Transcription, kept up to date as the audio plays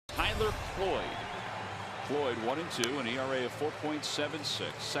Tyler Floyd. Cloyd 1-2, an ERA of 4.76.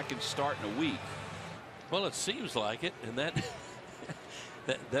 Second start in a week. Well, it seems like it, and that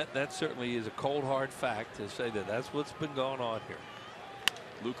that certainly is a cold hard fact to say that that's what's been going on here.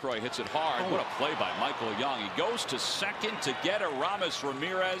 Lucroy hits it hard. What a play by Michael Young. He goes to second to get Aramis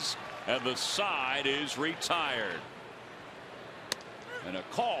Ramirez, and the side is retired. And a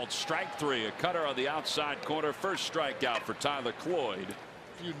called strike three, a cutter on the outside corner. First strikeout for Tyler Cloyd.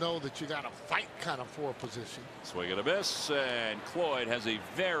 You know that you got to fight kind of for a position. Swing and a miss, and Cloyd has a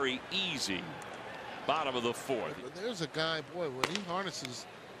very easy bottom of the fourth. There's a guy, boy, when he harnesses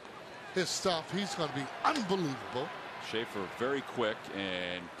his stuff, he's going to be unbelievable. Schaefer very quick,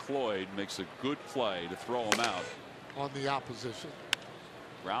 and Cloyd makes a good play to throw him out on the opposition.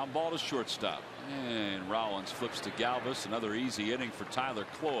 Ground ball to shortstop, and Rollins flips to Galvis. Another easy inning for Tyler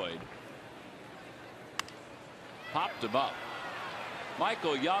Cloyd. Popped him up.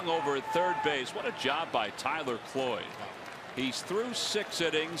 Michael Young over at third base. What a job by Tyler Cloyd. He's through 6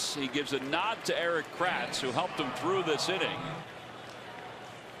 innings. He gives a nod to Eric Kratz, who helped him through this inning.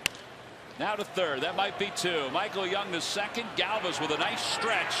 Now to third. That might be 2. Michael Young to second. Galvis with a nice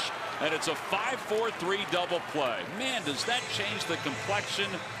stretch, and it's a 5-4-3 double play. Man, does that change the complexion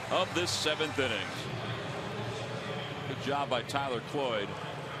of this 7th inning. Good job by Tyler Cloyd.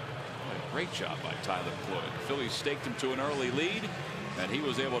 A great job by Tyler Cloyd. The Phillies staked him to an early lead, and he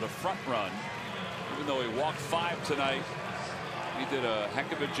was able to front run. Even though he walked 5 tonight, he did a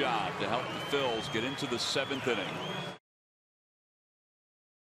heck of a job to help the Phils get into the 7th inning.